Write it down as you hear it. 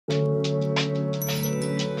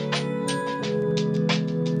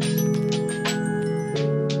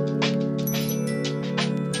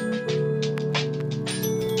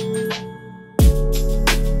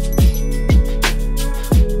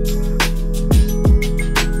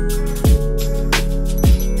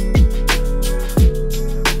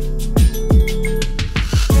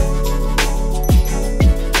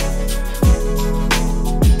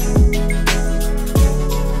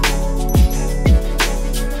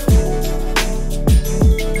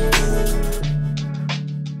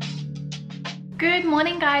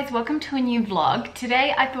guys, welcome to a new vlog.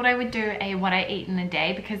 Today I thought I would do a what I eat in a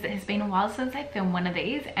day because it has been a while since I filmed one of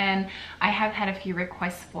these and I have had a few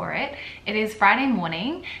requests for it. It is Friday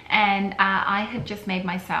morning and I have just made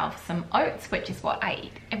myself some oats, which is what I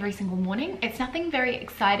eat every single morning. It's nothing very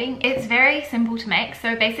exciting. It's very simple to make.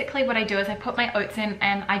 So basically what I do is I put my oats in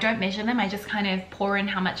and I don't measure them. I just kind of pour in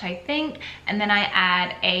how much I think, and then I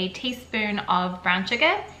add a teaspoon of brown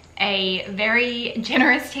sugar, a very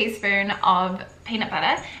generous teaspoon of peanut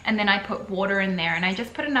butter, and then I put water in there, and I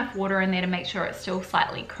just put enough water in there to make sure it's still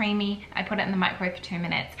slightly creamy. I put it in the microwave for 2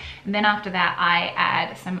 minutes, and then after that I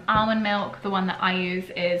add some almond milk. The one that I use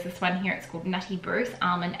is this one here. It's called Nutty Bruce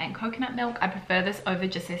almond and coconut milk. I prefer this over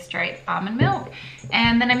just a straight almond milk,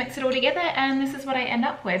 and then I mix it all together and this is what I end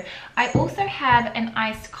up with. I also have an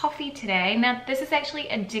iced coffee today. Now this is actually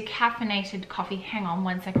a decaffeinated coffee. Hang on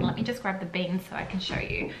one second, let me just grab the beans so I can show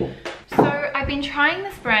you. So I've been trying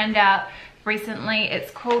this brand out recently. It's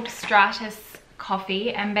called Stratus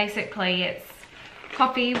Coffee, and basically it's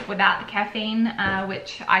coffee without the caffeine,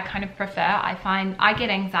 which I kind of prefer. I find I get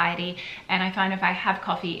anxiety, and I find if I have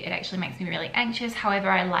coffee it actually makes me really anxious. However,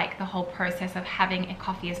 I like the whole process of having a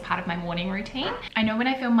coffee as part of my morning routine. I know when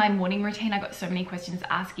I film my morning routine I got so many questions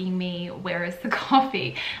asking me where is the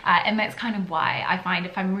coffee, and that's kind of why. I find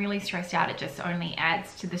if I'm really stressed out it just only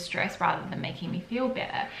adds to the stress rather than making me feel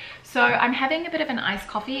better. So I'm having a bit of an iced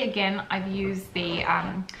coffee. Again, I've used the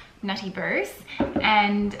Nutty Bruce,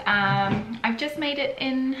 and I've just made it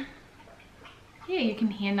in, yeah, you can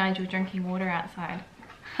hear Nigel drinking water outside.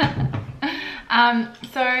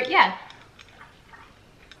 So yeah,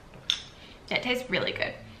 it tastes really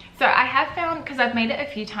good. So I have found, because I've made it a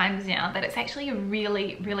few times now, that it's actually a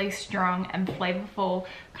really strong and flavorful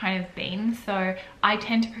kind of bean. So I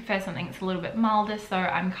tend to prefer something that's a little bit milder, so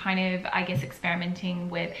I'm kind of, I guess,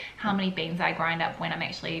 experimenting with how many beans I grind up when I'm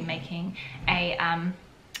actually making a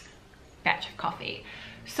batch of coffee.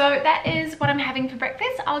 So that is what I'm having for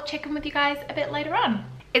breakfast. I'll check in with you guys a bit later on.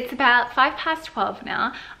 It's about 12:05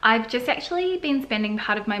 now. I've just actually been spending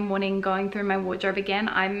part of my morning going through my wardrobe again.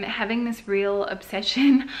 I'm having this real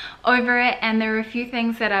obsession over it, and there are a few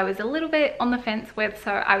things that I was a little bit on the fence with,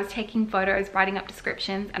 so I was taking photos, writing up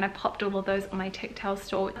descriptions, and I popped all of those on my TikTok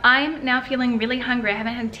store. I'm now feeling really hungry. I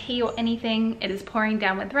haven't had tea or anything. It is pouring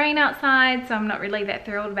down with rain outside, so I'm not really that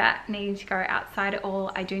thrilled about needing to go outside at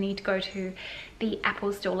all. I do need to go to the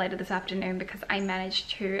Apple store later this afternoon because I managed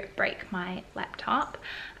to break my laptop.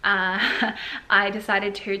 I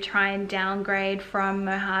decided to try and downgrade from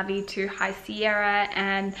Mojave to High Sierra,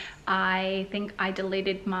 and I think I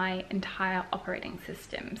deleted my entire operating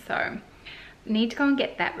system, so need to go and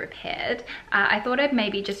get that repaired. I thought I'd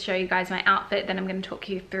maybe just show you guys my outfit, then I'm going to talk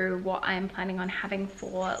you through what I'm planning on having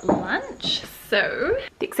for lunch. So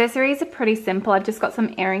the accessories are pretty simple. I've just got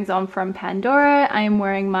some earrings on from Pandora. I am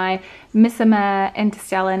wearing my Missima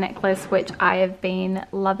Interstellar necklace, which I have been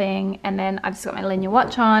loving, and then I've just got my Linear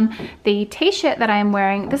watch on. The t-shirt that I am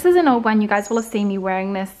wearing, this is an old one. You guys will have seen me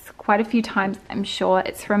wearing this quite a few times, I'm sure.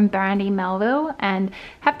 It's from Brandy Melville, and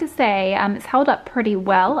have to say it's held up pretty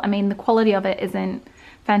well. I mean, the quality of it isn't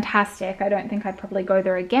fantastic. I don't think I'd probably go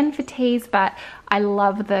there again for tees, but I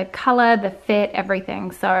love the color, the fit,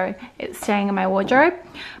 everything, so it's staying in my wardrobe.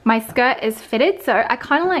 My skirt is fitted, so I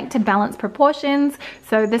kind of like to balance proportions.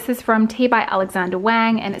 So this is from Tea by Alexander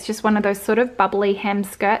Wang, and it's just one of those sort of bubbly hem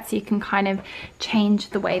skirts, so you can kind of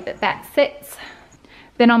change the way that that sits.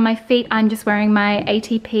 Then on my feet, I'm just wearing my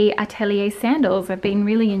ATP Atelier sandals. I've been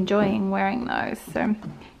really enjoying wearing those. So here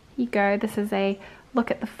you go. This is a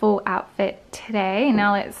look at the full outfit today.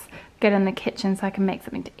 Now let's get in the kitchen so I can make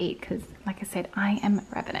something to eat because, like I said, I am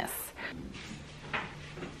ravenous.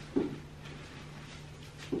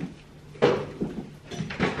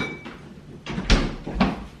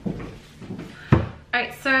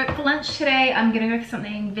 Alright, so for lunch today I'm going to go for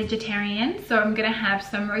something vegetarian. So I'm going to have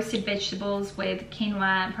some roasted vegetables with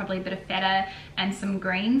quinoa and probably a bit of feta and some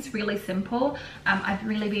greens, really simple. I've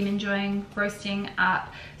really been enjoying roasting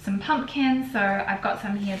up some pumpkins, so I've got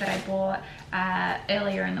some here that I bought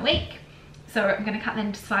earlier in the week. So I'm going to cut them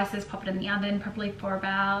into slices, pop it in the oven probably for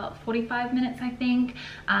about 45 minutes I think,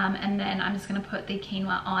 and then I'm just going to put the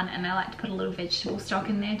quinoa on, and I like to put a little vegetable stock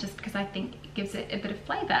in there just because I think it gives it a bit of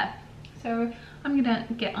flavour. So I'm gonna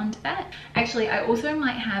get onto that. Actually, I also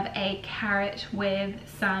might have a carrot with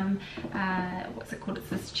some, what's it called? It's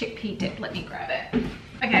this chickpea dip. Let me grab it.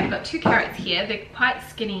 Okay, I've got 2 carrots here. They're quite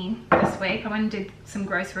skinny this week. I went and did some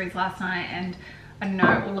groceries last night, and I don't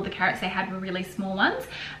know, all of the carrots they had were really small ones.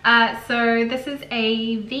 So this is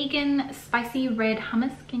a vegan spicy red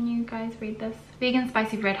hummus. Can you guys read this? Vegan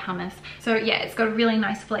spicy red hummus. So yeah, it's got a really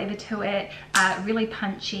nice flavor to it, really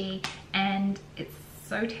punchy, and it's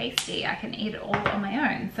so tasty. I can eat it all on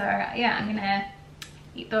my own. So yeah, I'm gonna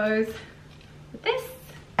eat those with this,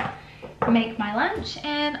 make my lunch,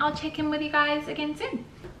 and I'll check in with you guys again soon.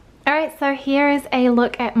 All right, so here is a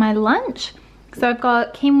look at my lunch. So I've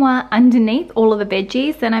got quinoa underneath all of the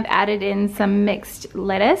veggies, then I've added in some mixed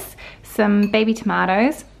lettuce, some baby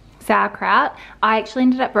tomatoes, sauerkraut. I actually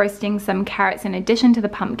ended up roasting some carrots in addition to the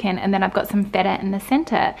pumpkin, and then I've got some feta in the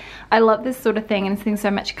center. I love this sort of thing, and seeing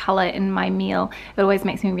so much color in my meal, it always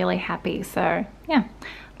makes me really happy. So yeah,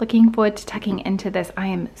 looking forward to tucking into this. I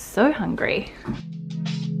am so hungry.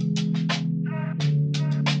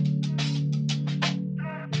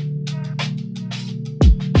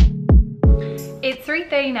 It's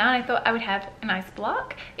 3:30 now, and I thought I would have a nice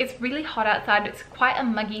block. It's really hot outside. It's quite a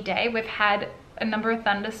muggy day. We've had a number of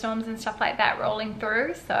thunderstorms and stuff like that rolling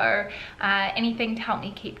through, so anything to help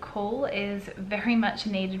me keep cool is very much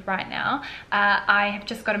needed right now. I have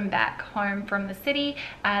just gotten back home from the city.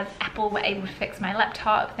 Apple were able to fix my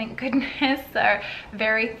laptop, thank goodness, so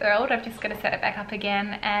very thrilled. I've just got to set it back up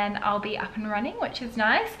again and I'll be up and running, which is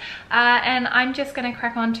nice. And I'm just going to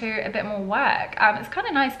crack on to a bit more work. It's kind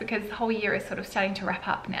of nice because the whole year is sort of starting to wrap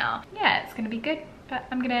up now. Yeah, it's going to be good, but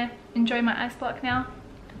I'm going to enjoy my ice block now.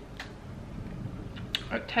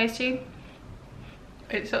 Tasty.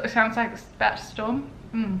 It sounds like it's about to storm.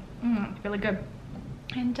 It's really good.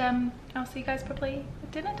 And I'll see you guys probably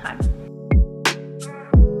at dinner time.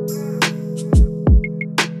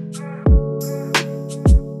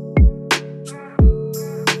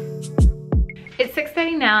 It's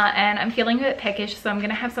 6:30 now and I'm feeling a bit peckish, so I'm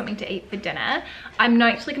gonna have something to eat for dinner. I'm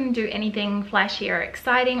not actually gonna do anything flashy or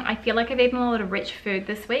exciting. I feel like I've eaten a lot of rich food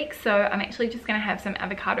this week, so I'm actually just gonna have some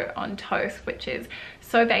avocado on toast, which is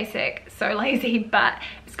so basic, so lazy, but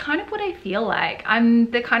it's kind of what I feel like.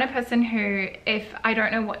 I'm the kind of person who, if I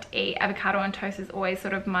don't know what to eat, avocado on toast is always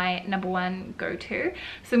sort of my number 1 go-to.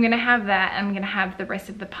 So I'm gonna have that, and I'm gonna have the rest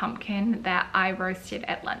of the pumpkin that I roasted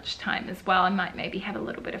at lunchtime as well. I might maybe have a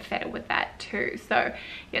little bit of feta with that too. So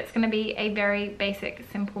yeah, it's gonna be a very basic,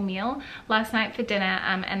 simple meal. Last night for dinner,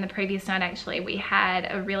 and the previous night actually, we had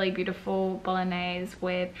a really beautiful bolognese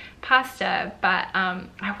with pasta, but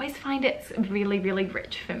I always find it's really, really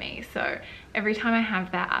rich for me. So every time I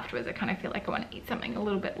have that afterwards, I kind of feel like I want to eat something a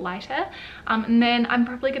little bit lighter. And then I'm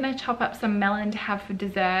probably going to chop up some melon to have for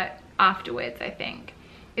dessert afterwards, I think.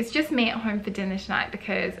 It's just me at home for dinner tonight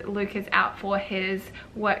because Luke is out for his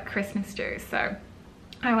work Christmas do. So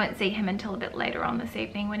I won't see him until a bit later on this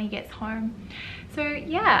evening when he gets home. So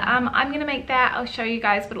yeah, I'm going to make that. I'll show you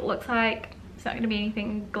guys what it looks like. It's not going to be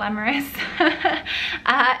anything glamorous.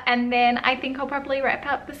 And then I think I'll probably wrap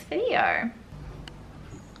up this video.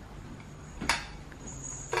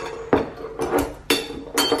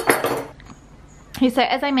 So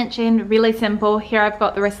as I mentioned, really simple. Here I've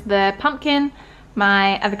got the rest of the pumpkin,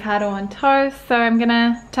 my avocado on toast, so I'm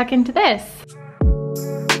gonna tuck into this.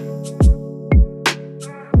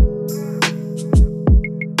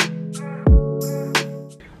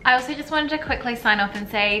 I also just wanted to quickly sign off and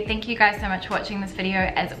say thank you guys so much for watching this video.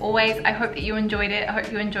 As always, I hope that you enjoyed it. I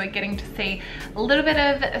hope you enjoyed getting to see a little bit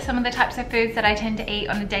of some of the types of foods that I tend to eat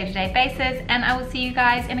on a day-to-day basis, and I will see you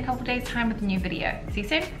guys in a couple days time with a new video. See you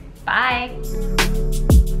soon. Bye.